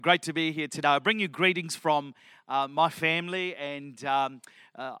Great to be here today. I bring you greetings from my family, and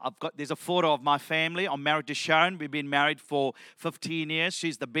there's a photo of my family. I'm married to Sharon. We've been married for 15 years.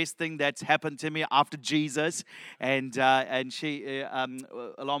 She's the best thing that's happened to me after Jesus, and she,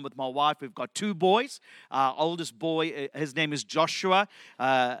 along with my wife, we've got two boys. Oldest boy, his name is Joshua.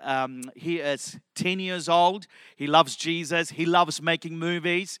 He is 10 years old. He loves Jesus. He loves making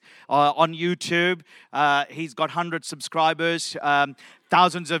movies on YouTube. He's got 100 subscribers.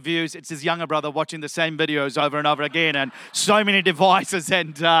 Thousands of views. It's his younger brother watching the same videos over and over again, and so many devices.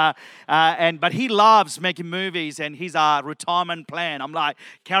 But he loves making movies, and he's our retirement plan. I'm like,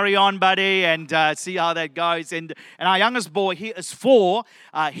 carry on, buddy, and see how that goes. And our youngest boy, he is 4.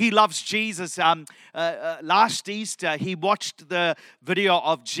 He loves Jesus. Last Easter, he watched the video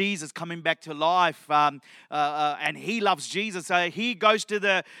of Jesus coming back to life, and he loves Jesus. He goes to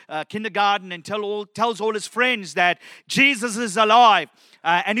the kindergarten and tells all his friends that Jesus is alive.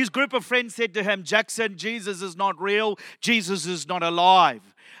 And his group of friends said to him, Jackson, Jesus is not real. Jesus is not alive.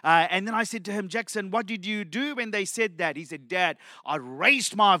 And then I said to him, Jackson, what did you do when they said that? He said, Dad, I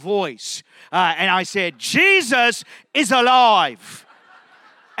raised my voice. And I said, Jesus is alive.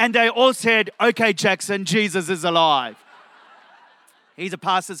 And they all said, okay, Jackson, Jesus is alive. He's a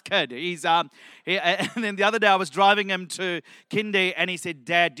pastor's kid. And then the other day I was driving him to kindy, and he said,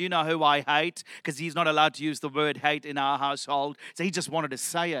 Dad, do you know who I hate? Because he's not allowed to use the word hate in our household. So he just wanted to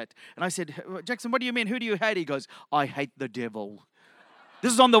say it. And I said, Jackson, what do you mean? Who do you hate? He goes, I hate the devil.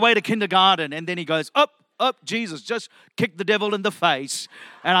 This is on the way to kindergarten. And then he goes, up, Jesus, just kick the devil in the face.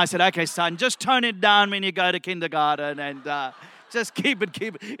 And I said, okay, son, just tone it down when you go to kindergarten, and just keep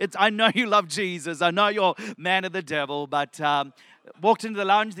it. I know you love Jesus. I know you're man of the devil, but walked into the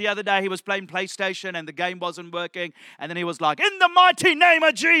lounge the other day. He was playing PlayStation and the game wasn't working. And then he was like, in the mighty name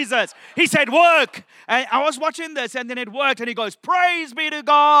of Jesus. He said, work. And I was watching this, and then it worked. And he goes, praise be to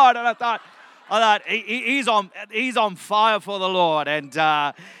God. And I thought he's on fire for the Lord. And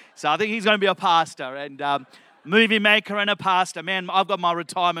so I think he's going to be a pastor and movie maker and a pastor. Man, I've got my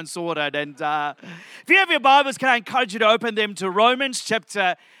retirement sorted. And if you have your Bibles, can I encourage you to open them to Romans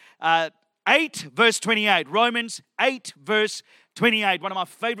chapter 8, verse 28. Romans 8, verse 28, one of my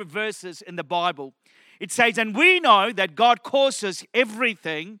favorite verses in the Bible. It says, and we know that God causes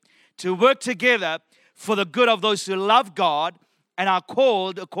everything to work together for the good of those who love God and are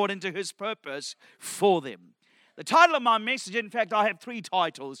called according to His purpose for them. The title of my message, in fact, I have 3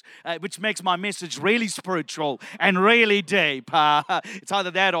 titles, which makes my message really spiritual and really deep. It's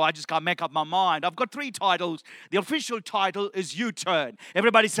either that or I just can't make up my mind. I've got 3 titles. The official title is U-Turn.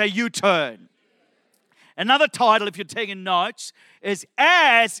 Everybody say U-Turn. Another title, if you're taking notes, is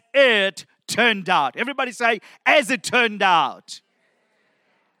As It Turned Out. Everybody say, As It Turned Out.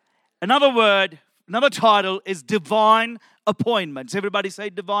 Another title is Divine Appointments. Everybody say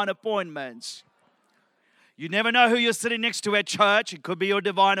Divine Appointments. You never know who you're sitting next to at church. It could be your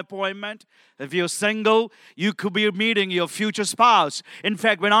divine appointment. If you're single, you could be meeting your future spouse. In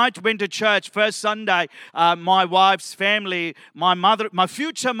fact, when I went to church first Sunday, my wife's family, my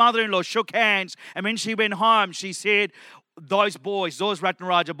future mother-in-law shook hands. And when she went home, she said, those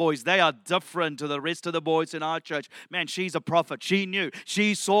Ratnaraja boys, they are different to the rest of the boys in our church. Man, she's a prophet. She knew.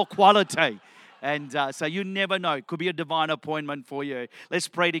 She saw quality. And so you never know. It could be a divine appointment for you. Let's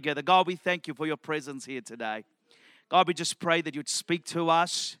pray together. God, we thank you for your presence here today. God, we just pray that you'd speak to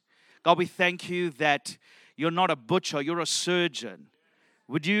us. God, we thank you that you're not a butcher, you're a surgeon.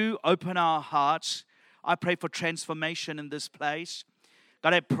 Would you open our hearts? I pray for transformation in this place.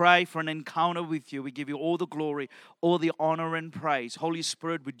 God, I pray for an encounter with you. We give you all the glory, all the honor and praise. Holy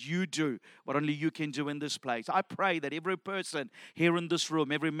Spirit, would you do what only you can do in this place? I pray that every person here in this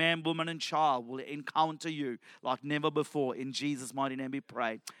room, every man, woman, and child will encounter you like never before. In Jesus' mighty name we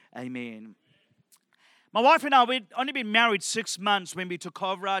pray. Amen. My wife and I, we'd only been married 6 months when we took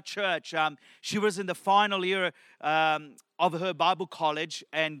over our church. She was in the final year of her Bible college,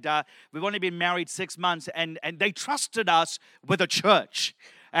 and we've only been married 6 months, and they trusted us with a church.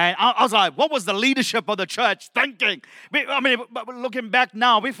 And I was like, what was the leadership of the church thinking? Looking back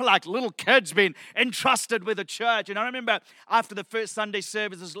now, we feel like little kids being entrusted with a church. And I remember after the first Sunday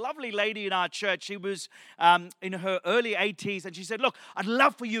service, this lovely lady in our church, she was in her early 80s, and she said, look, I'd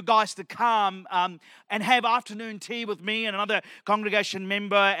love for you guys to come and have afternoon tea with me and another congregation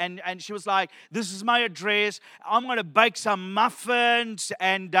member. And she was like, this is my address. I'm going to bake some muffins,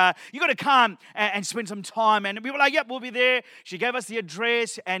 and you got to come and spend some time. And we were like, yep, we'll be there. She gave us the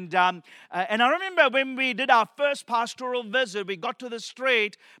address. And I remember when we did our first pastoral visit, we got to the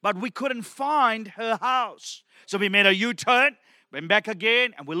street, but we couldn't find her house. So we made a U-turn. Went back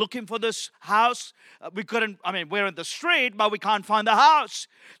again, and we're looking for this house. We're in the street, but we can't find the house.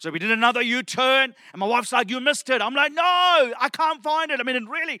 So we did another U-turn, and my wife's like, you missed it. I'm like, no, I can't find it. It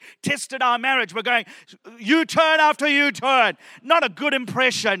really tested our marriage. We're going U-turn after U-turn. Not a good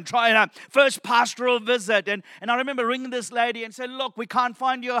impression, trying a first pastoral visit. And I remember ringing this lady and said, look, we can't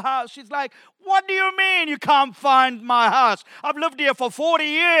find your house. She's like, what do you mean you can't find my house? I've lived here for 40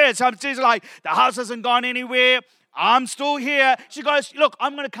 years. She's like, the house hasn't gone anywhere. I'm still here. She goes, look,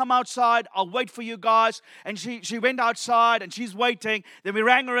 I'm going to come outside. I'll wait for you guys. And she went outside and she's waiting. Then we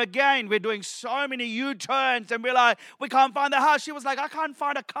rang her again. We're doing so many U-turns and we're like, we can't find the house. She was like, I can't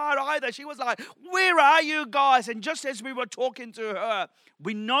find a car either. She was like, where are you guys? And just as we were talking to her,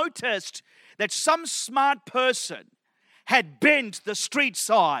 we noticed that some smart person had bent the street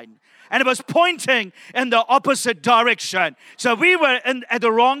sign and it was pointing in the opposite direction. So we were at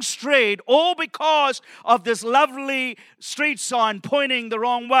the wrong street, all because of this lovely street sign pointing the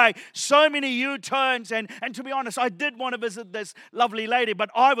wrong way. So many U-turns, and to be honest, I did want to visit this lovely lady, but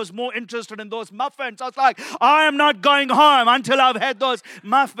I was more interested in those muffins. I was like, I am not going home until I've had those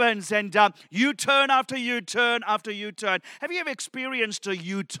muffins. And U-turn after U-turn after U-turn. Have you ever experienced a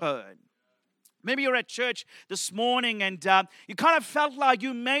U-turn? Maybe you're at church this morning and you kind of felt like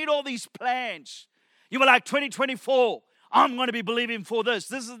you made all these plans. You were like, 2024, I'm going to be believing for this.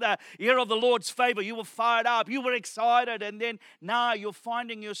 This is the year of the Lord's favor. You were fired up. You were excited. And then now you're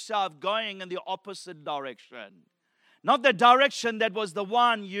finding yourself going in the opposite direction. Not the direction that was the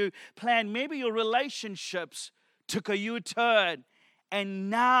one you planned. Maybe your relationships took a U-turn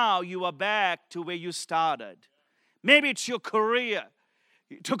and now you are back to where you started. Maybe it's your career.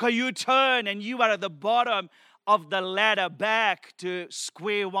 You took a U-turn and you are at the bottom of the ladder back to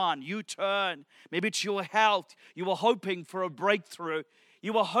square one. U-turn. Maybe it's your health. You were hoping for a breakthrough.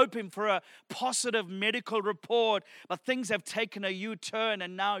 You were hoping for a positive medical report, but things have taken a U-turn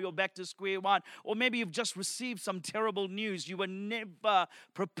and now you're back to square one. Or maybe you've just received some terrible news. You were never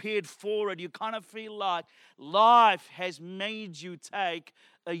prepared for it. You kind of feel like life has made you take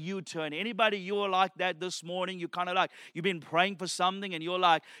a U-turn. Anybody, you're like that this morning? You kind of like, you've been praying for something and you're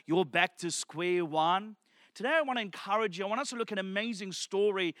like, you're back to square one. Today I want to encourage you. I want us to look at an amazing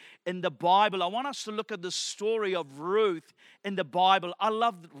story in the Bible. I want us to look at the story of Ruth in the Bible. I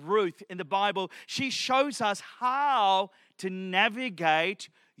love Ruth in the Bible. She shows us how to navigate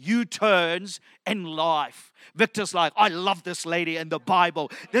U-turns in life. Victor's like, I love this lady in the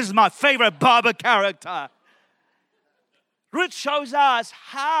Bible. This is my favorite Bible character. Ruth shows us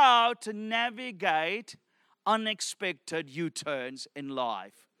how to navigate unexpected U-turns in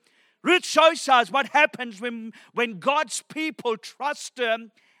life. Ruth shows us what happens when God's people trust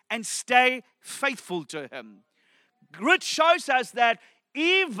Him and stay faithful to Him. Ruth shows us that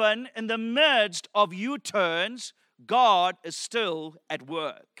even in the midst of U-turns, God is still at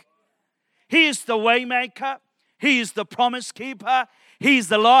work. He is the waymaker. He is the promise keeper. He's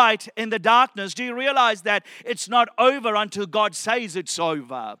the light in the darkness. Do you realize that it's not over until God says it's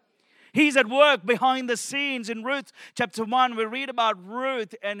over? He's at work behind the scenes. In Ruth chapter 1, we read about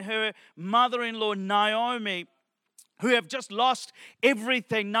Ruth and her mother-in-law Naomi, who have just lost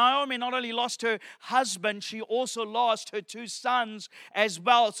everything. Naomi not only lost her husband, she also lost her 2 sons as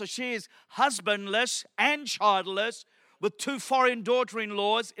well. So she is husbandless and childless, with 2 foreign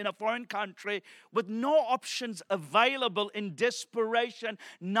daughter-in-laws in a foreign country, with no options available. In desperation,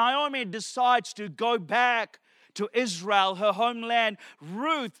 Naomi decides to go back to Israel, her homeland.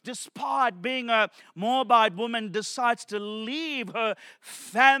 Ruth, despite being a Moabite woman, decides to leave her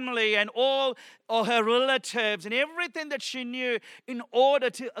family and all her relatives and everything that she knew in order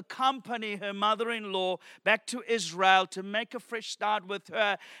to accompany her mother-in-law back to Israel to make a fresh start with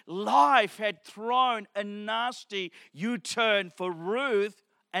her. Life had thrown a nasty U-turn for Ruth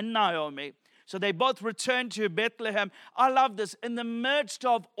and Naomi. So they both returned to Bethlehem. I love this. In the midst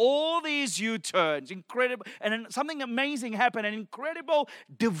of all these U-turns, incredible, and something amazing happened, an incredible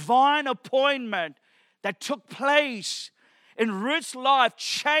divine appointment that took place in Ruth's life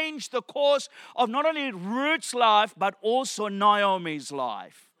changed the course of not only Ruth's life, but also Naomi's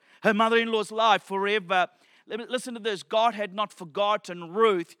life, her mother-in-law's life forever. Listen to this. God had not forgotten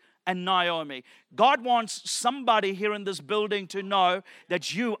Ruth and Naomi. God wants somebody here in this building to know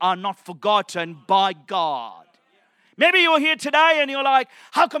that you are not forgotten by God. Maybe you're here today and you're like,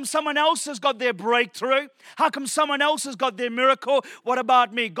 how come someone else has got their breakthrough? How come someone else has got their miracle? What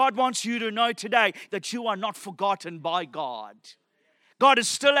about me? God wants you to know today that you are not forgotten by God. God is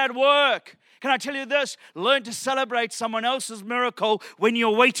still at work. Can I tell you this? Learn to celebrate someone else's miracle when you're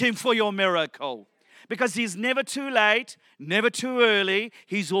waiting for your miracle. Because He's never too late, never too early.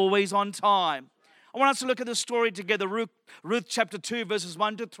 He's always on time. I want us to look at the story together. Ruth chapter 2, verses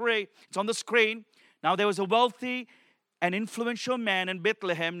 1 to 3. It's on the screen. Now, there was a wealthy and influential man in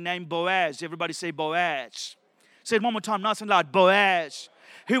Bethlehem named Boaz. Everybody say Boaz. Say it one more time, nice and loud. Boaz,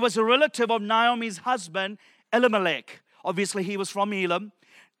 who was a relative of Naomi's husband, Elimelech. Obviously, he was from Elam.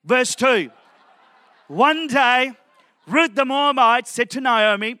 Verse 2. One day, Ruth the Moabite said to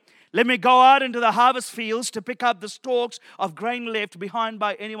Naomi, let me go out into the harvest fields to pick up the stalks of grain left behind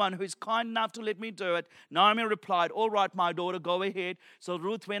by anyone who is kind enough to let me do it. Naomi replied, all right, my daughter, go ahead. So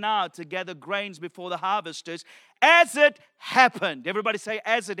Ruth went out to gather grains before the harvesters. As it happened, everybody say,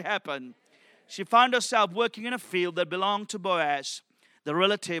 as it happened, she found herself working in a field that belonged to Boaz, the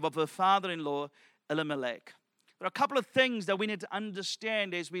relative of her father-in-law, Elimelech. There are a couple of things that we need to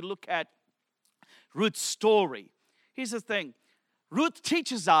understand as we look at Ruth's story. Here's the thing. Ruth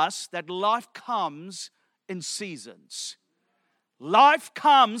teaches us that life comes in seasons. Life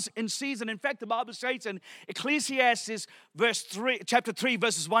comes in season. In fact, the Bible says in Ecclesiastes chapter 3,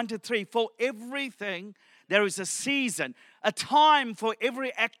 verses 1 to 3, for everything there is a season, a time for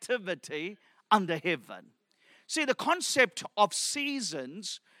every activity under heaven. See, the concept of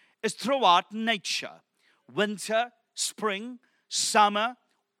seasons is throughout nature. Winter, spring, summer,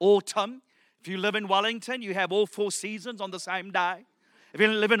 autumn. If you live in Wellington, you have all 4 seasons on the same day. If you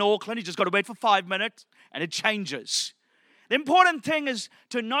live in Auckland, you just got to wait for 5 minutes and it changes. The important thing is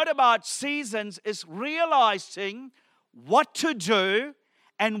to note about seasons is realizing what to do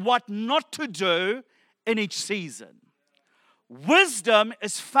and what not to do in each season. Wisdom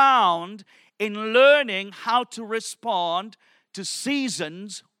is found in learning how to respond to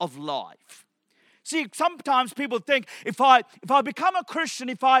seasons of life. See, sometimes people think if I become a Christian,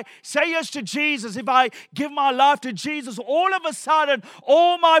 if I say yes to Jesus, if I give my life to Jesus, all of a sudden,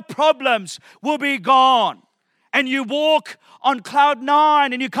 all my problems will be gone. And you walk on cloud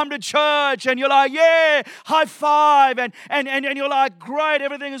 9 and you come to church and you're like, yeah, high five. And you're like, great,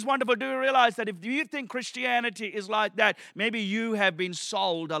 everything is wonderful. Do you realize that if you think Christianity is like that, maybe you have been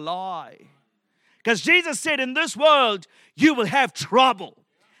sold a lie? Because Jesus said, in this world, you will have trouble.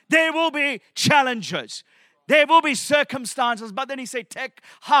 There will be challenges. There will be circumstances. But then he said, take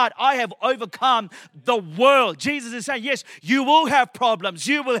heart, I have overcome the world. Jesus is saying, yes, you will have problems.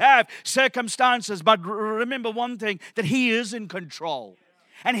 You will have circumstances. But remember one thing, that he is in control.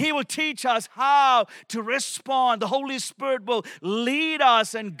 And he will teach us how to respond. The Holy Spirit will lead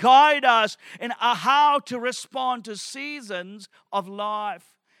us and guide us in how to respond to seasons of life.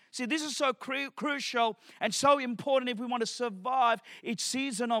 See, this is so crucial and so important if we want to survive each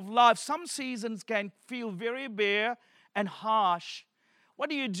season of life. Some seasons can feel very bare and harsh. What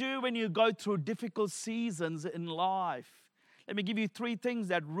do you do when you go through difficult seasons in life? Let me give you 3 things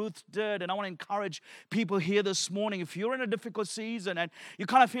that Ruth did, and I want to encourage people here this morning. If you're in a difficult season and you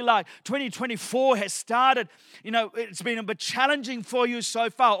kind of feel like 2024 has started, it's been a bit challenging for you so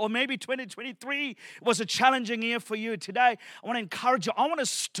far, or maybe 2023 was a challenging year for you today, I want to encourage you. I want to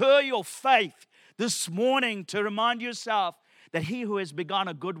stir your faith this morning to remind yourself that he who has begun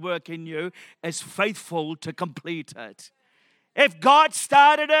a good work in you is faithful to complete it. If God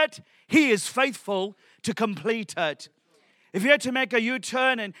started it, he is faithful to complete it. If you had to make a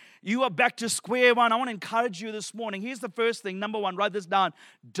U-turn and you are back to square one, I want to encourage you this morning. Here's the first thing. Number 1, write this down.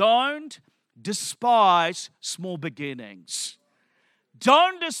 Don't despise small beginnings.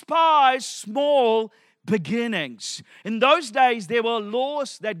 Don't despise small beginnings. In those days, there were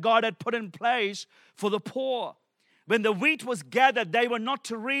laws that God had put in place for the poor. When the wheat was gathered, they were not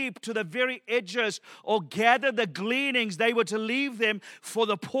to reap to the very edges or gather the gleanings. They were to leave them for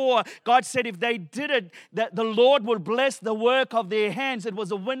the poor. God said if they did it, that the Lord would bless the work of their hands. It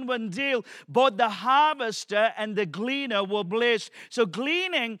was a win-win deal. Both the harvester and the gleaner were blessed. So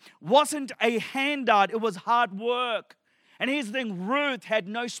gleaning wasn't a handout. It was hard work. And here's the thing. Ruth had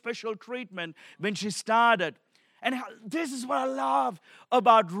no special treatment when she started. And this is what I love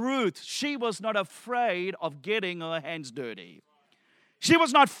about Ruth. She was not afraid of getting her hands dirty. She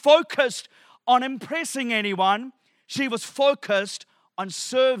was not focused on impressing anyone. She was focused on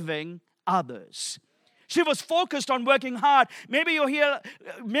serving others. She was focused on working hard. Maybe you're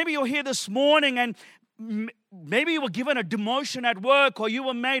here this morning and maybe you were given a demotion at work, or you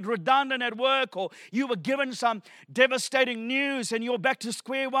were made redundant at work, or you were given some devastating news and you're back to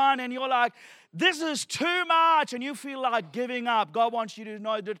square one and you're like, this is too much, and you feel like giving up. God wants you to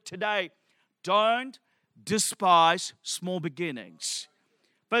know that today, don't despise small beginnings.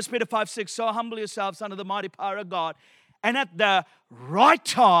 1 Peter 5:6, so humble yourselves under the mighty power of God, and at the right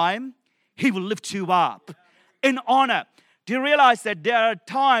time, he will lift you up in honor. Do you realize that there are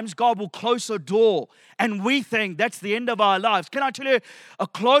times God will close a door and we think that's the end of our lives? Can I tell you, a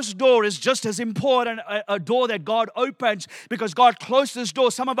closed door is just as important a door that God opens, because God closed this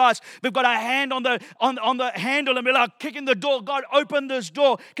door. Some of us, we've got our hand on the handle and we're like kicking the door. God, open this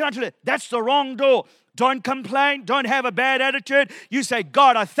door. Can I tell you, that's the wrong door. Don't complain. Don't have a bad attitude. You say,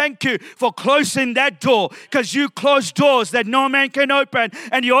 God, I thank you for closing that door, because you close doors that no man can open,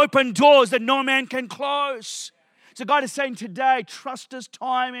 and you open doors that no man can close. So God is saying today, trust His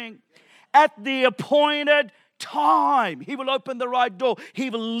timing. At the appointed time, He will open the right door. He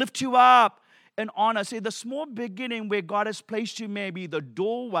will lift you up in honor. See, the small beginning where God has placed you may be the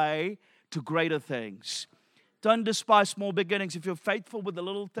doorway to greater things. Don't despise small beginnings. If you're faithful with the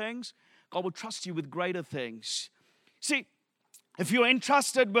little things, God will trust you with greater things. See, if you're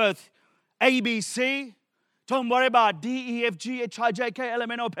entrusted with ABC, don't worry about D, E, F, G, H, I, J, K, L,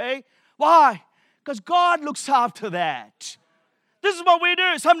 M, N, O, P. Why? Because God looks after that. This is what we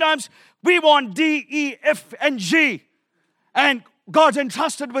do. Sometimes we want D, E, F, and G. And God's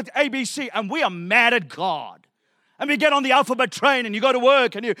entrusted with ABC, and we are mad at God. And we get on the alphabet train and you go to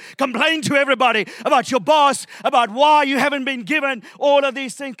work and you complain to everybody about your boss, about why you haven't been given all of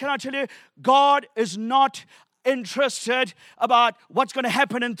these things. Can I tell you, God is not interested about what's going to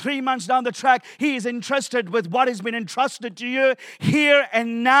happen in 3 months down the track. He is interested with what has been entrusted to you here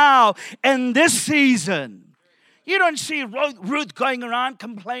and now in this season. You don't see Ruth going around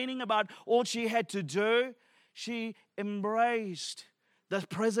complaining about all she had to do. She embraced the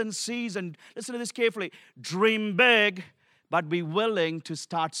present season. Listen to this carefully. Dream big, but be willing to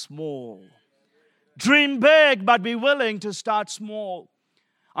start small. Dream big, but be willing to start small.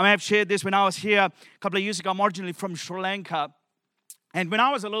 I may have shared this when I was here a couple of years ago. I'm originally from Sri Lanka. And when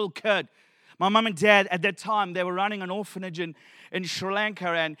I was a little kid, my mum and dad, at that time, they were running an orphanage in Sri Lanka,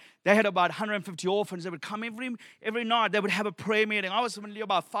 and they had about 150 orphans. They would come every night. They would have a prayer meeting. I was only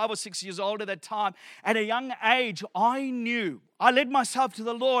about 5 or 6 years old at that time. At a young age, I led myself to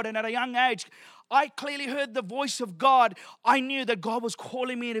the Lord, and at a young age, I clearly heard the voice of God. I knew that God was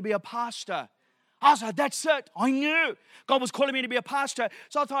calling me to be a pastor. I was like, that's it. I knew God was calling me to be a pastor.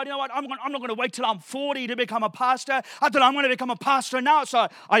 So I thought, you know what, I'm not going to wait till I'm 40 to become a pastor. I thought, I'm going to become a pastor now. So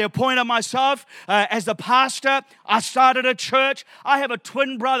I appointed myself as the pastor. I started a church. I have a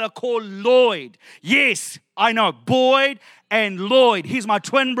twin brother called Lloyd. Yes, I know, Boyd and Lloyd. He's my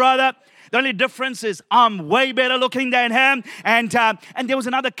twin brother. The only difference is I'm way better looking than him. And there was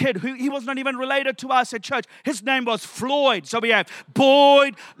another kid who he was not even related to us at church. His name was Floyd. So we have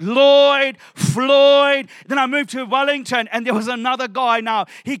Boyd, Lloyd, Floyd. Then I moved to Wellington, and there was another guy now.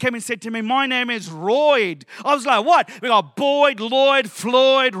 He came and said to me, my name is Royd. I was like, what? We got Boyd, Lloyd,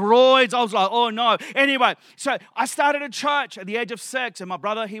 Floyd, Royds. I was like, oh no. Anyway, so I started a church at the age of 6, and my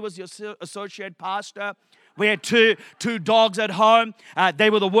brother, he was the associate pastor. We had two dogs at home. They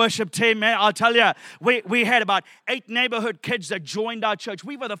were the worship team, man. I'll tell you, we had about 8 neighborhood kids that joined our church.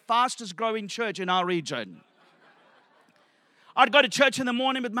 We were the fastest growing church in our region. I'd go to church in the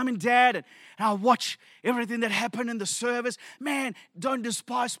morning with mum and dad, and I'd watch everything that happened in the service. Man, don't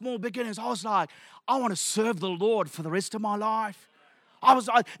despise small beginnings. I was like, I want to serve the Lord for the rest of my life.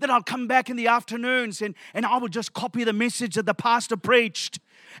 Then I'd come back in the afternoons and I would just copy the message that the pastor preached.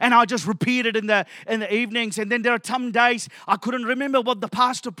 And I just repeat it in the evenings. And then there are some days I couldn't remember what the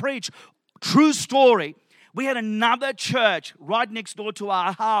pastor preached. True story. We had another church right next door to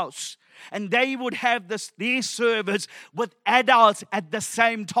our house. And they would have their service with adults at the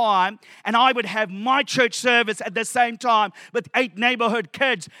same time. And I would have my church service at the same time with 8 neighborhood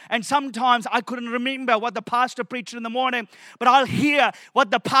kids. And sometimes I couldn't remember what the pastor preached in the morning, but I'll hear what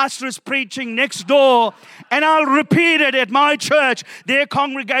the pastor is preaching next door, and I'll repeat it at my church. Their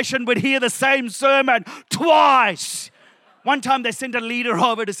congregation would hear the same sermon twice. One time they sent a leader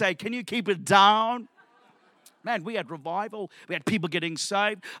over to say, can you keep it down? Man, we had revival. We had people getting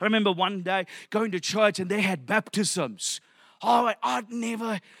saved. I remember one day going to church and they had baptisms. Oh,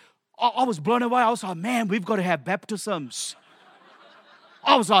 I was blown away. I was like, man, we've got to have baptisms.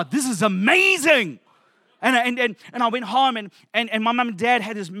 I was like, this is amazing. And I went home and my mum and dad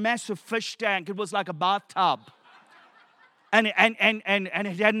had this massive fish tank. It was like a bathtub. And it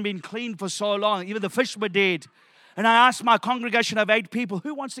hadn't been cleaned for so long. Even the fish were dead. And I asked my congregation of 8 people,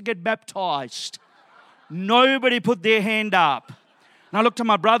 who wants to get baptized? Nobody put their hand up. And I looked at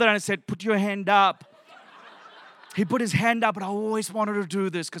my brother and I said, put your hand up. He put his hand up, and I always wanted to do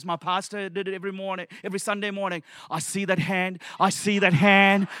this because my pastor did it every Sunday morning. I see that hand. I see that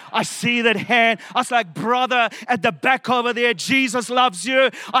hand. I see that hand. I was like, brother, at the back over there, Jesus loves you.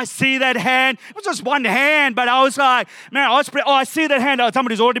 I see that hand. It was just one hand, but I was like, man, I see that hand. Oh,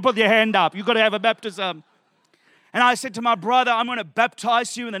 somebody's already put their hand up. You've got to have a baptism. And I said to my brother, I'm going to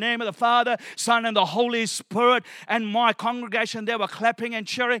baptize you in the name of the Father, Son, and the Holy Spirit. And my congregation, they were clapping and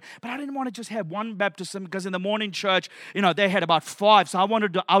cheering. But I didn't want to just have one baptism because in the morning church, they had about 5. So I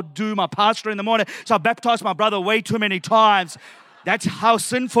wanted to outdo my pastor in the morning. So I baptized my brother way too many times. That's how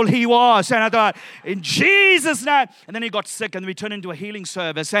sinful he was. And I thought, in Jesus' name. And then he got sick and we turned into a healing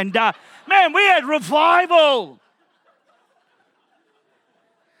service. And man, we had revival.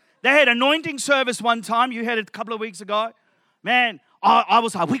 They had anointing service one time. You had it a couple of weeks ago. Man, I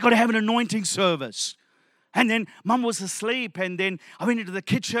was like, we got to have an anointing service. And then Mum was asleep. And then I went into the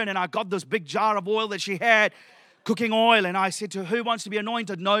kitchen and I got this big jar of oil that she had, cooking oil. And I said to her, who wants to be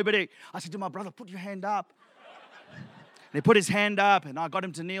anointed? Nobody. I said to my brother, put your hand up. And he put his hand up and I got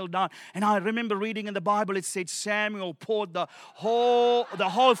him to kneel down. And I remember reading in the Bible, it said Samuel poured the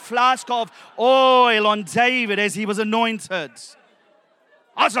whole flask of oil on David as he was anointed.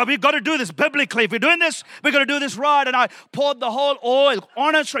 I said, we've got to do this biblically. If we're doing this, we've got to do this right. And I poured the whole oil.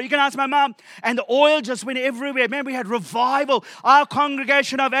 Honestly, you can ask my mom. And the oil just went everywhere. Man, we had revival. Our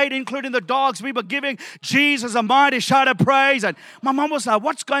congregation of 8, including the dogs, we were giving Jesus a mighty shout of praise. And my mom was like,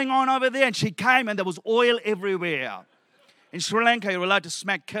 what's going on over there? And she came and there was oil everywhere. In Sri Lanka, you were allowed to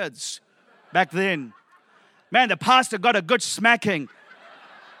smack kids back then. Man, the pastor got a good smacking.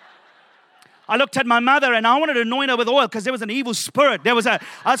 I looked at my mother and I wanted to anoint her with oil because there was an evil spirit. I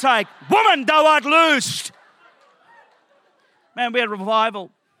was like, woman, thou art loosed. Man, we had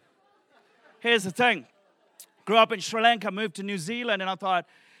revival. Here's the thing. Grew up in Sri Lanka, moved to New Zealand, and I thought,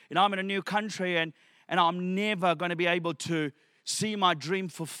 I'm in a new country and I'm never going to be able to see my dream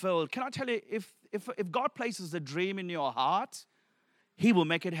fulfilled. Can I tell you, if God places a dream in your heart, He will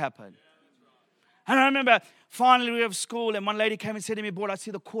make it happen. And I remember finally we were at school and one lady came and said to me, boy, I see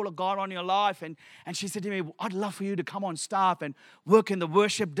the call of God on your life. And she said to me, I'd love for you to come on staff and work in the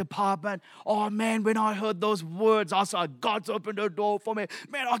worship department. Oh, man, when I heard those words, I said, God's opened a door for me.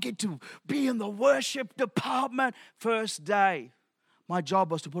 Man, I get to be in the worship department. First day, my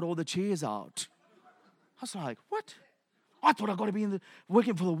job was to put all the chairs out. I was like, what? I thought I got to be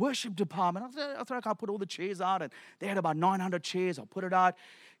working for the worship department. I thought I could put all the chairs out. And they had about 900 chairs. I put it out.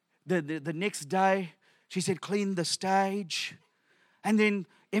 The next day, she said, clean the stage. And then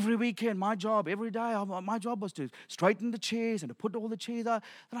every weekend, my job was to straighten the chairs and to put all the chairs out.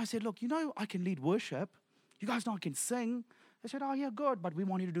 And I said, look, I can lead worship. You guys know I can sing. They said, oh, yeah, good, but we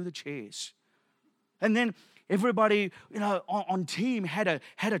want you to do the chairs. And then everybody, on team had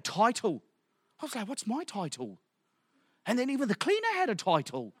a title. I was like, what's my title? And then even the cleaner had a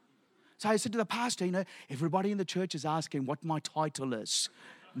title. So I said to the pastor, everybody in the church is asking what my title is.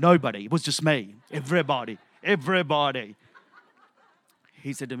 Nobody. It was just me. Everybody. He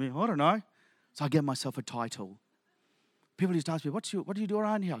said to me, I don't know. So I gave myself a title. People used to ask me, what do you do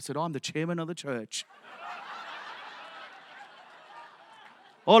around here? I said, I'm the chairman of the church.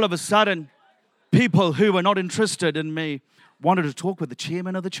 All of a sudden, people who were not interested in me wanted to talk with the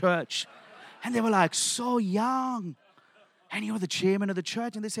chairman of the church. And they were like, so young. And you're the chairman of the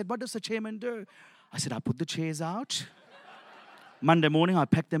church. And they said, what does the chairman do? I said, I put the chairs out. Monday morning, I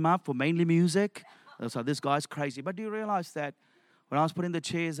packed them up for mainly music. I was like, this guy's crazy. But do you realize that when I was putting the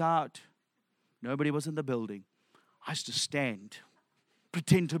chairs out, nobody was in the building. I used to stand,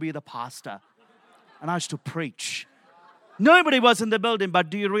 pretend to be the pastor, and I used to preach. Nobody was in the building, but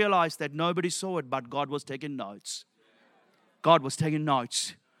do you realize that nobody saw it, but God was taking notes? God was taking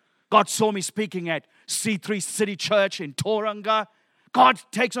notes. God saw me speaking at C3 City Church in Tauranga. God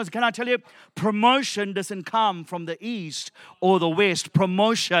takes notes. Can I tell you, promotion doesn't come from the east or the west.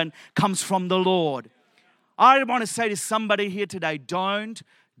 Promotion comes from the Lord. I want to say to somebody here today, don't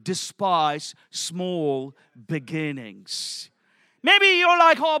despise small beginnings. Maybe you're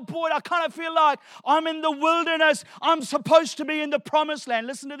like, oh boy, I kind of feel like I'm in the wilderness. I'm supposed to be in the promised land.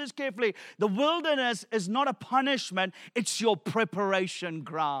 Listen to this carefully. The wilderness is not a punishment. It's your preparation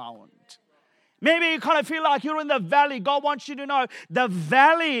ground. Maybe you kind of feel like you're in the valley. God wants you to know the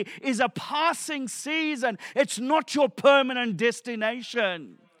valley is a passing season. It's not your permanent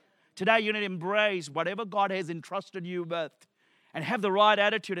destination. Today you need to embrace whatever God has entrusted you with and have the right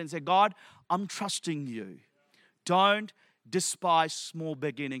attitude and say, God, I'm trusting you. Don't despise small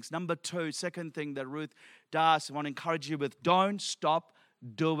beginnings. Number 2, second thing that Ruth does, I want to encourage you with, don't stop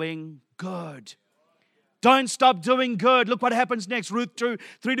doing good. Don't stop doing good. Look what happens next. Ruth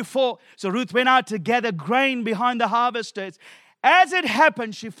 2:3-4. So Ruth went out to gather grain behind the harvesters. As it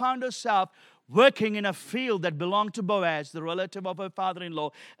happened, she found herself working in a field that belonged to Boaz, the relative of her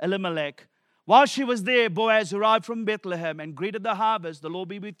father-in-law, Elimelech. While she was there, Boaz arrived from Bethlehem and greeted the harvest. The Lord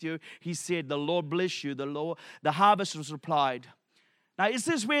be with you. He said, the Lord bless you. The harvesters replied. Now, is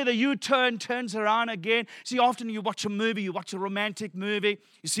this where the U-turn turns around again? See, often you watch a movie, you watch a romantic movie,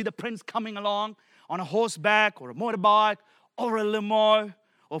 you see the prince coming along on a horseback or a motorbike or a limo.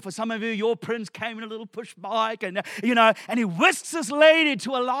 Or for some of you, your prince came in a little push bike and, and he whisks this lady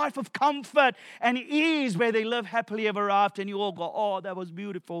to a life of comfort and ease where they live happily ever after. And you all go, oh, that was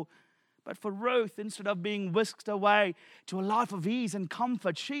beautiful. But for Ruth, instead of being whisked away to a life of ease and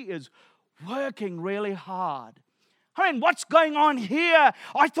comfort, she is working really hard. I mean, what's going on here?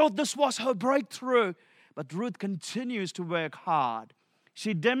 I thought this was her breakthrough. But Ruth continues to work hard.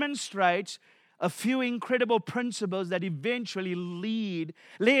 She demonstrates a few incredible principles that eventually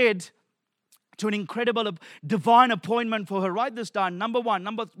led to an incredible divine appointment for her. Write this down. Number one,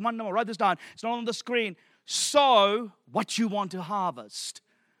 write this down. It's not on the screen. Sow what you want to harvest.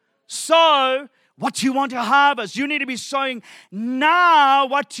 Sow what you want to harvest. You need to be sowing now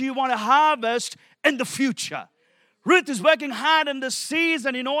what you want to harvest in the future. Ruth is working hard in this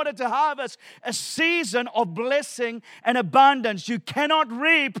season in order to harvest a season of blessing and abundance. You cannot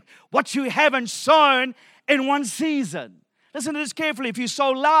reap what you haven't sown in one season. Listen to this carefully. If you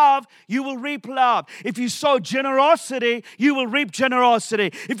sow love, you will reap love. If you sow generosity, you will reap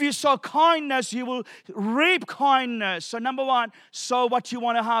generosity. If you sow kindness, you will reap kindness. So number one, sow what you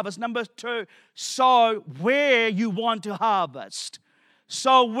want to harvest. Number two, sow where you want to harvest.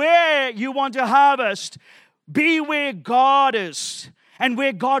 Sow where you want to harvest. Be where God is and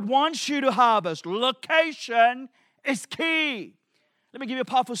where God wants you to harvest. Location is key. Let me give you a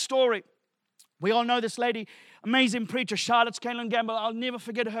powerful story. We all know this lady, amazing preacher, Charlotte Scanlon Gamble. I'll never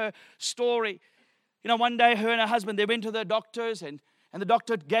forget her story. One day her and her husband, they went to the doctors and the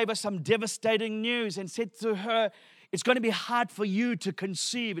doctor gave us some devastating news and said to her, it's going to be hard for you to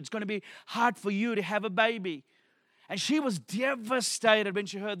conceive. It's going to be hard for you to have a baby. And she was devastated when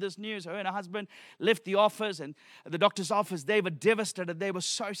she heard this news. Her and her husband left the office and the doctor's office. They were devastated. They were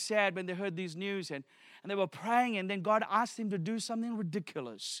so sad when they heard these news. And they were praying. And then God asked them to do something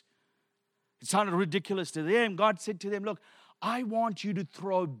ridiculous. It sounded ridiculous to them. God said to them, look, I want you to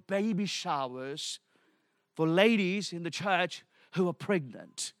throw baby showers for ladies in the church who are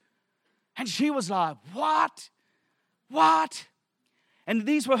pregnant. And she was like, what? What? And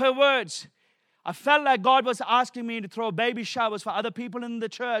these were her words. I felt like God was asking me to throw baby showers for other people in the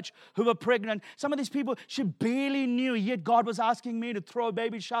church who were pregnant. Some of these people she barely knew, yet God was asking me to throw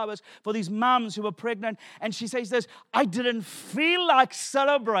baby showers for these moms who were pregnant. And she says this, I didn't feel like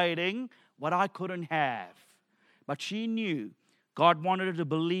celebrating what I couldn't have. But she knew God wanted her to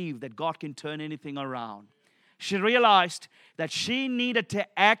believe that God can turn anything around. She realized that she needed to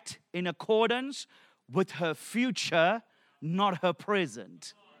act in accordance with her future, not her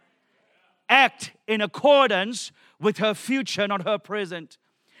present. Act in accordance with her future, not her present.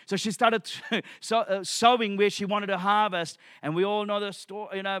 So she started sowing where she wanted to harvest. And we all know the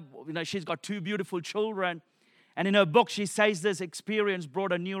story. She's got 2 beautiful children. And in her book, she says this experience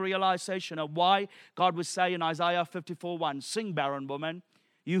brought a new realization of why God would say in Isaiah 54:1, sing, barren woman,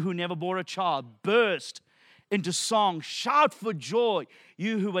 you who never bore a child, burst into song, shout for joy,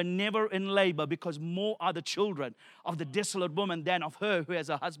 you who were never in labor, because more are the children of the desolate woman than of her who has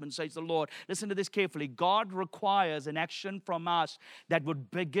a husband, says the Lord. Listen to this carefully. God requires an action from us that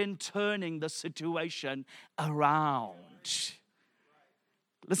would begin turning the situation around.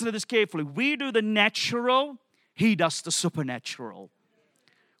 Listen to this carefully. We do the natural, He does the supernatural.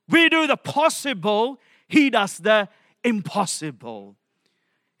 We do the possible, He does the impossible.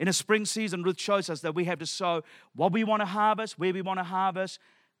 In a spring season, Ruth shows us that we have to sow what we want to harvest, where we want to harvest.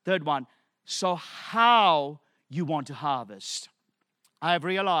 Third one, sow how you want to harvest. I have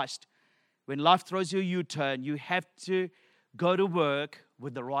realized when life throws you a U-turn, you have to go to work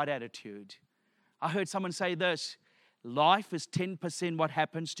with the right attitude. I heard someone say this, life is 10% what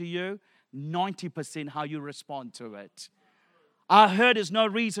happens to you, 90% how you respond to it. Our hurt is no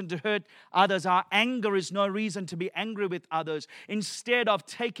reason to hurt others. Our anger is no reason to be angry with others. Instead of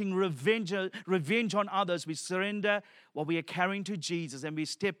taking revenge on others, we surrender what we are carrying to Jesus and we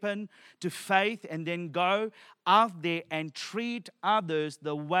step in to faith and then go out there and treat others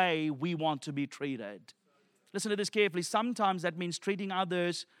the way we want to be treated. Listen to this carefully. Sometimes that means treating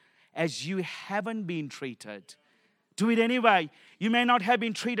others as you haven't been treated. Do it anyway. You may not have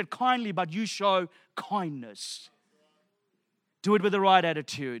been treated kindly, but you show kindness. Do it with the right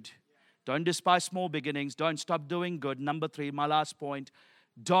attitude. Don't despise small beginnings. Don't stop doing good. Number 3, my last point.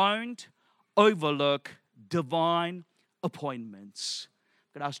 Don't overlook divine appointments.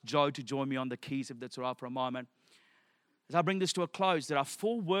 I'm going to ask Joe to join me on the keys if that's all right for a moment. As I bring this to a close, there are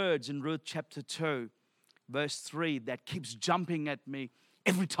 4 words in Ruth chapter 2, verse 3 that keeps jumping at me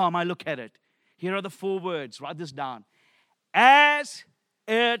every time I look at it. Here are the 4 words. Write this down. As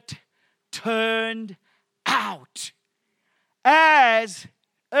it turned out. As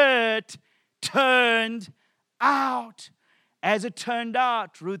it turned out. As it turned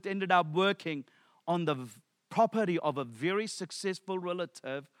out, Ruth ended up working on the property of a very successful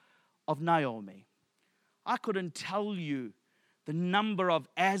relative of Naomi. I couldn't tell you the number of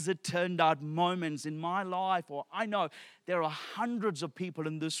as it turned out moments in my life, or I know there are hundreds of people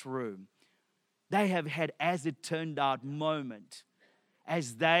in this room. They have had as it turned out moment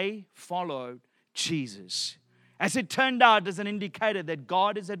as they followed Jesus. As it turned out, as an indicator that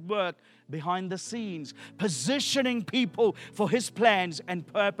God is at work behind the scenes, positioning people for His plans and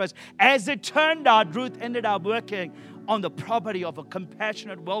purpose. As it turned out, Ruth ended up working on the property of a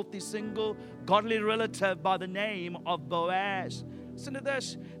compassionate, wealthy, single, godly relative by the name of Boaz. Listen to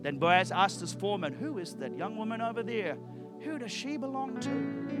this. Then Boaz asked his foreman, "Who is that young woman over there? Who does she belong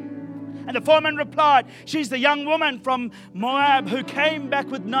to?" And the foreman replied, "She's the young woman from Moab who came back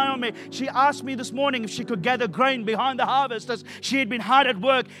with Naomi. She asked me this morning if she could gather grain behind the harvest, as she had been hard at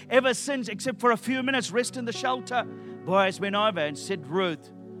work ever since, except for a few minutes rest in the shelter." Boaz went over and said,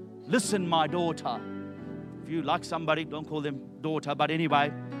 "Ruth, listen, my daughter." If you like somebody, don't call them daughter, but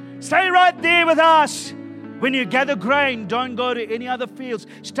anyway, stay right there with us. When you gather grain, don't go to any other fields.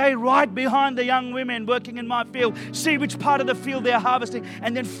 Stay right behind the young women working in my field. See which part of the field they are harvesting,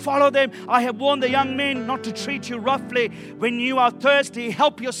 and then follow them. I have warned the young men not to treat you roughly. When you are thirsty,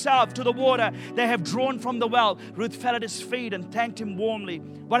 help yourself to the water they have drawn from the well. Ruth fell at his feet and thanked him warmly.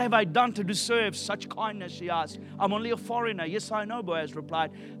 "What have I done to deserve such kindness?" she asked. "I'm only a foreigner." "Yes, I know," Boaz replied,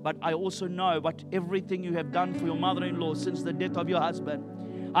 "but I also know what everything you have done for your mother-in-law since the death of your husband.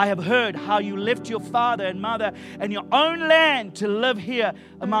 I have heard how you left your father and mother and your own land to live here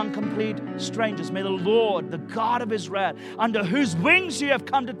among complete strangers. May the Lord, the God of Israel, under whose wings you have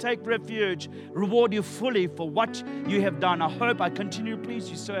come to take refuge, reward you fully for what you have done. I hope I continue to please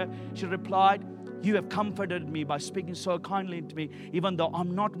you, sir." She replied, "You have comforted me by speaking so kindly to me, even though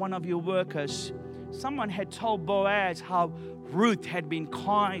I'm not one of your workers." Someone had told Boaz how Ruth had been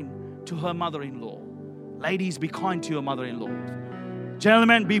kind to her mother-in-law. Ladies, be kind to your mother-in-law.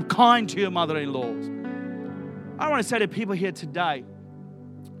 Gentlemen, be kind to your mother-in-laws. I want to say to people here today,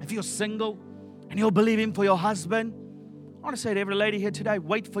 if you're single and you're believing for your husband, I want to say to every lady here today,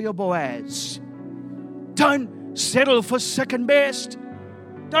 wait for your Boaz. Don't settle for second best.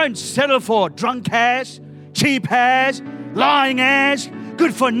 Don't settle for drunk ass, cheap ass, lying ass,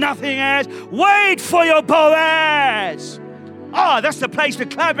 good for nothing ass. Wait for your Boaz. Oh, that's the place to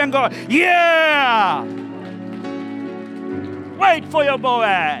clap and go, yeah! Wait for your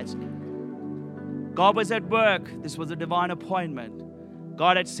Boaz. God was at work. This was a divine appointment.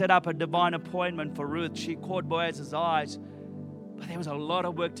 God had set up a divine appointment for Ruth. She caught Boaz's eyes, but there was a lot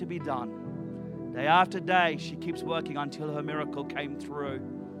of work to be done. Day after day, she keeps working until her miracle came through.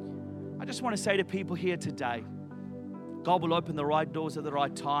 I just want to say to people here today, God will open the right doors at the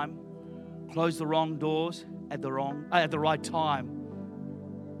right time, close the wrong doors at the right time.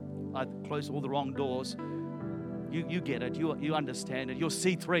 I closed all the wrong doors. You get it. You understand it. You're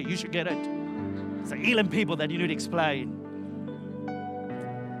C3. You should get it. It's the Elam people that you need to explain.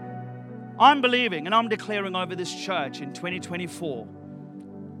 I'm believing and I'm declaring over this church in 2024,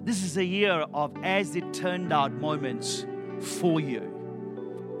 this is a year of as it turned out moments for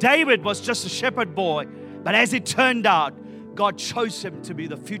you. David was just a shepherd boy, but as it turned out, God chose him to be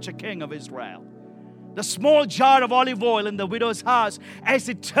the future king of Israel. The small jar of olive oil in the widow's house, as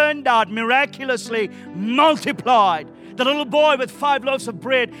it turned out, miraculously multiplied. The little boy with 5 loaves of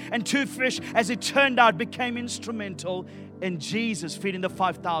bread and 2 fish, as it turned out, became instrumental in Jesus feeding the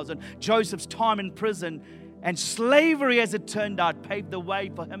 5,000. Joseph's time in prison and slavery, as it turned out, paved the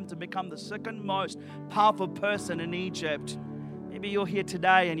way for him to become the second most powerful person in Egypt. Maybe you're here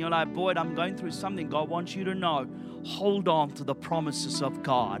today and you're like, Boyd, I'm going through something. God wants you to know. Hold on to the promises of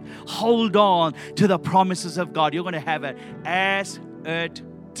God. Hold on to the promises of God. You're going to have an as it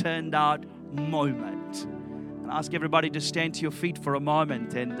turned out moment. And I ask everybody to stand to your feet for a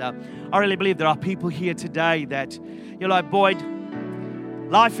moment. And I really believe there are people here today that you're like, Boyd,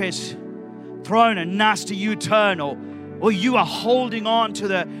 life has thrown a nasty U-turn, or you are holding on to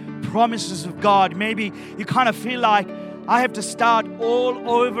the promises of God. Maybe you kind of feel like I have to start all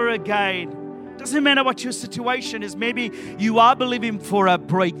over again. Doesn't matter what your situation is. Maybe you are believing for a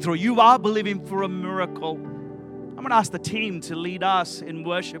breakthrough. You are believing for a miracle. I'm going to ask the team to lead us in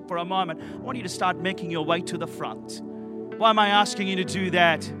worship for a moment. I want you to start making your way to the front. Why am I asking you to do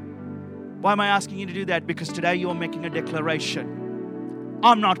that? Why am I asking you to do that? Because today you're making a declaration.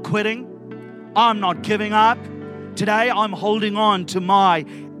 I'm not quitting. I'm not giving up. Today I'm holding on to my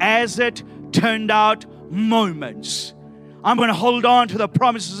as it turned out moments. I'm going to hold on to the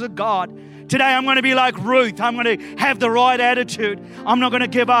promises of God. Today, I'm going to be like Ruth. I'm going to have the right attitude. I'm not going to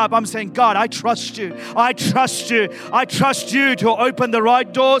give up. I'm saying, God, I trust you. I trust you. I trust you to open the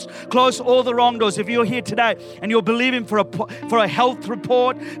right doors, close all the wrong doors. If you're here today and you're believing for a health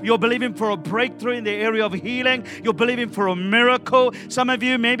report, you're believing for a breakthrough in the area of healing, you're believing for a miracle. Some of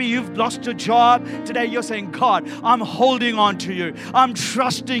you, maybe you've lost your job. Today, you're saying, God, I'm holding on to you. I'm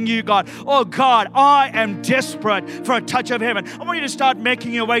trusting you, God. Oh, God, I am desperate for a touch of heaven. I want you to start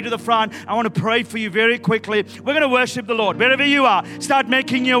making your way to the front. I want to pray for you very quickly. We're going to worship the Lord. Wherever you are, start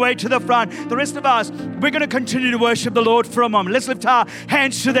making your way to the front. The rest of us, we're going to continue to worship the Lord for a moment. Let's lift our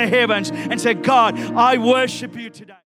hands to the heavens and say, God, I worship you today.